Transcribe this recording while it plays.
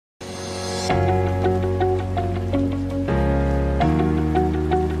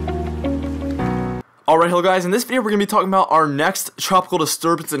Alright, hello guys, in this video we're going to be talking about our next tropical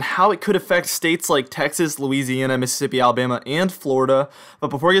disturbance and how it could affect states like Texas, Louisiana, Mississippi, Alabama, and Florida. But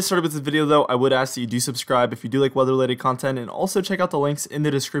before I get started with this video though, I would ask that you do subscribe if you do like weather-related content, and also check out the links in the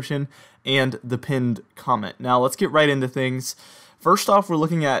description and the pinned comment. Now let's get right into things. First off, we're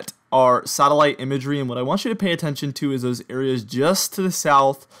looking at our satellite imagery, and what I want you to pay attention to is those areas just to the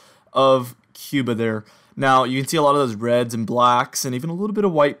south of Cuba there. Now you can see a lot of those reds and blacks and even a little bit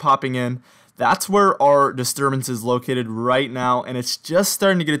of white popping in. That's where our disturbance is located right now, and it's just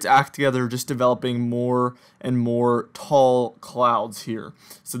starting to get its act together, just developing more and more tall clouds here.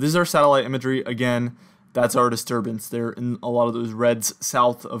 So this is our satellite imagery. Again, that's our disturbance there in a lot of those reds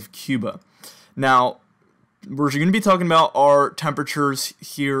south of Cuba. Now, we're going to be talking about our temperatures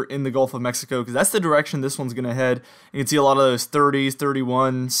here in the Gulf of Mexico, because that's the direction this one's going to head. You can see a lot of those 30s,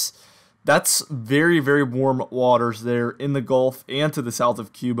 31s. That's very, very warm waters there in the Gulf and to the south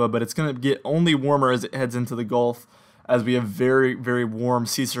of Cuba, but it's going to get only warmer as it heads into the Gulf, as we have very, very warm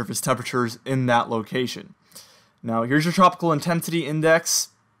sea surface temperatures in that location. Now, here's your tropical intensity index.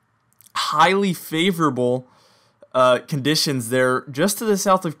 Highly favorable conditions there just to the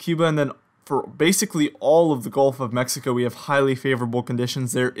south of Cuba, and then for basically all of the Gulf of Mexico, we have highly favorable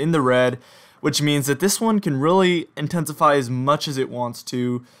conditions there in the red, which means that this one can really intensify as much as it wants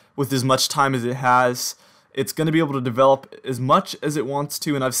to, with as much time as it has. It's going to be able to develop as much as it wants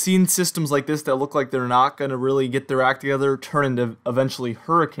to, and I've seen systems like this that look like they're not going to really get their act together turn into eventually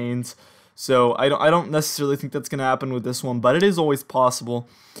hurricanes. So I don't necessarily think that's going to happen with this one, but it is always possible.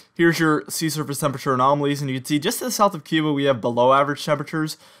 Here's your sea surface temperature anomalies, and you can see just to the south of Cuba we have below average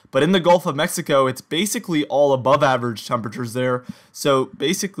temperatures, but in the Gulf of Mexico it's basically all above average temperatures there. So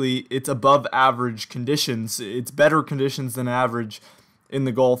basically it's above average conditions. It's better conditions than average in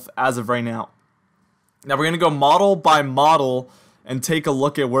the Gulf as of right now. Now we're going to go model by model and take a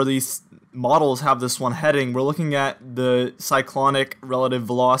look at where these models have this one heading. We're looking at the cyclonic relative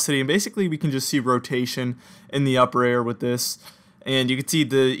velocity, and basically we can just see rotation in the upper air with this. And you can see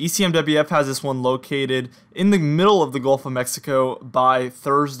the ECMWF has this one located in the middle of the Gulf of Mexico by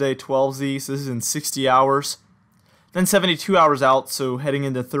Thursday 12Z, so this is in 60 hours. Then 72 hours out, so heading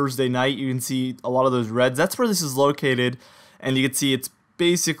into Thursday night, you can see a lot of those reds. That's where this is located, and you can see it's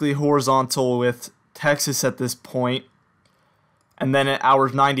basically horizontal with Texas at this point. And then at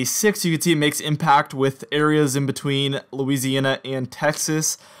hours 96, you can see it makes impact with areas in between Louisiana and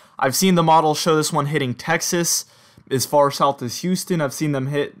Texas. I've seen the model show this one hitting Texas as far south as Houston. I've seen them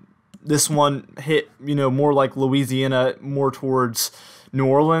hit this one more like Louisiana, more towards New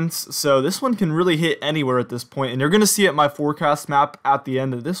Orleans. So this one can really hit anywhere at this point. And you're going to see it in my forecast map at the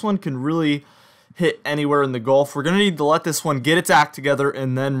end that this one can really hit anywhere in the Gulf. We're going to need to let this one get its act together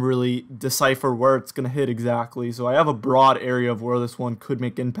and then really decipher where it's going to hit exactly. So I have a broad area of where this one could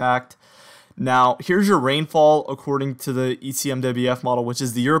make impact. Now, here's your rainfall according to the ECMWF model, which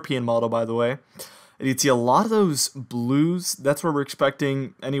is the European model, by the way. And you can see a lot of those blues. That's where we're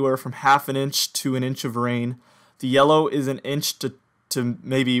expecting anywhere from half an inch to an inch of rain. The yellow is an inch to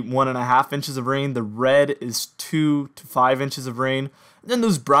maybe 1.5 inches of rain. The red is 2 to 5 inches of rain. And then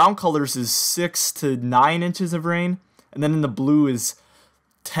those brown colors is 6 to 9 inches of rain. And then in the blue is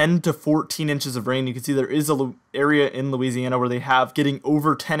 10 to 14 inches of rain. You can see there is an area in Louisiana where they have getting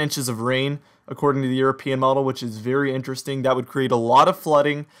over 10 inches of rain according to the European model, which is very interesting. That would create a lot of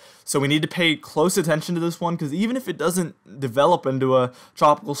flooding. So we need to pay close attention to this one, because even if it doesn't develop into a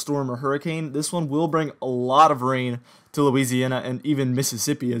tropical storm or hurricane, this one will bring a lot of rain to Louisiana and even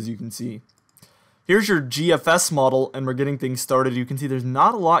Mississippi, as you can see. Here's your GFS model, and we're getting things started. You can see there's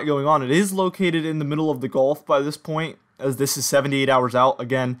not a lot going on. It is located in the middle of the Gulf by this point, as this is 78 hours out.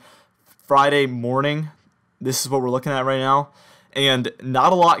 Again, Friday morning, this is what we're looking at right now. And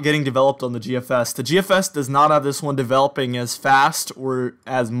not a lot getting developed on the GFS. The GFS does not have this one developing as fast or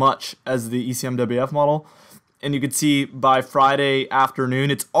as much as the ECMWF model. And you can see by Friday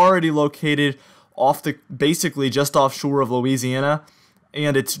afternoon, it's already located basically just offshore of Louisiana,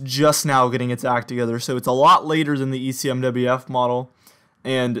 and it's just now getting its act together. So it's a lot later than the ECMWF model,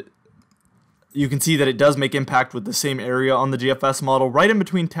 and you can see that it does make impact with the same area on the GFS model, right in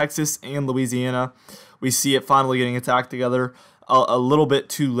between Texas and Louisiana. We see it finally getting its act together a little bit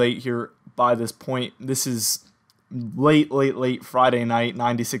too late here by this point. This is late Friday night,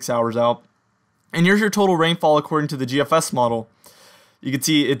 96 hours out. And here's your total rainfall according to the GFS model. You can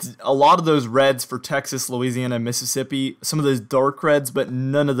see it's a lot of those reds for Texas, Louisiana, and Mississippi. Some of those dark reds, but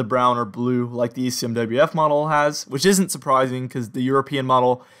none of the brown or blue like the ECMWF model has, which isn't surprising because the European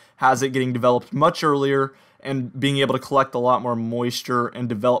model has it getting developed much earlier and being able to collect a lot more moisture and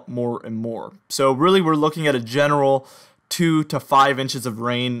develop more and more. So really we're looking at a general 2 to 5 inches of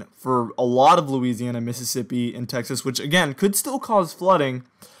rain for a lot of Louisiana, Mississippi, and Texas, which again could still cause flooding,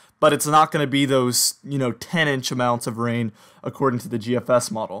 but it's not going to be those 10-inch amounts of rain according to the GFS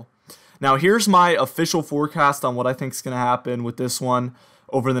model. Now here's my official forecast on what I think is going to happen with this one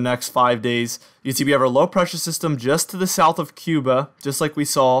over the next 5 days. You see we have our low pressure system just to the south of Cuba, just like we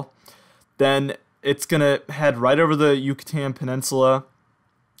saw. Then it's going to head right over the Yucatan Peninsula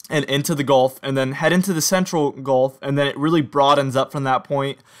and into the Gulf, and then head into the central Gulf, and then it really broadens up from that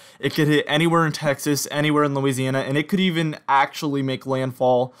point. It could hit anywhere in Texas, anywhere in Louisiana, and it could even actually make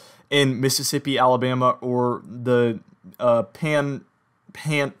landfall in Mississippi, Alabama, or the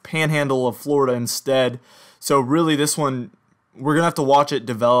panhandle of Florida instead. So really this one, we're going to have to watch it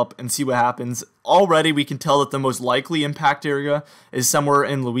develop and see what happens. Already we can tell that the most likely impact area is somewhere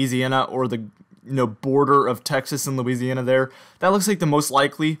in Louisiana or the border of Texas and Louisiana there. That looks like the most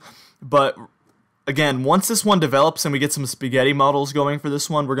likely, but again, once this one develops and we get some spaghetti models going for this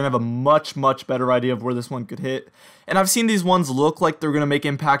one, we're going to have a much, much better idea of where this one could hit. And I've seen these ones look like they're going to make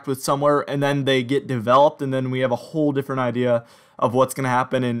impact with somewhere, and then they get developed, and then we have a whole different idea of what's going to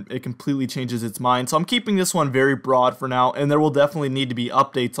happen, and it completely changes its mind. So I'm keeping this one very broad for now, and there will definitely need to be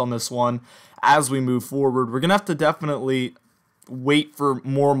updates on this one as we move forward. We're going to have to definitely wait for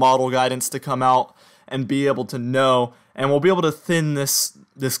more model guidance to come out and be able to know, and we'll be able to thin this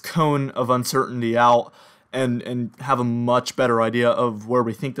cone of uncertainty out and have a much better idea of where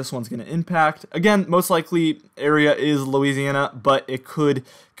we think this one's going to impact. Again, most likely area is Louisiana, but it could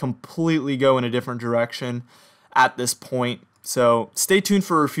completely go in a different direction at this point. So stay tuned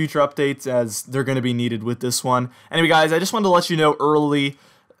for future updates as they're going to be needed with this one. Anyway, guys, I just wanted to let you know early,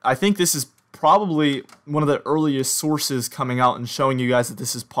 I think this is probably one of the earliest sources coming out and showing you guys that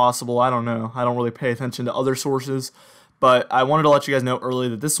this is possible. I don't know. I don't really pay attention to other sources, but I wanted to let you guys know early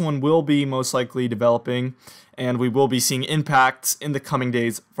that this one will be most likely developing, and we will be seeing impacts in the coming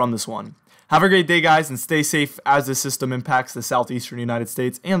days from this one. Have a great day, guys, and stay safe as this system impacts the southeastern United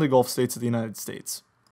States and the Gulf states of the United States.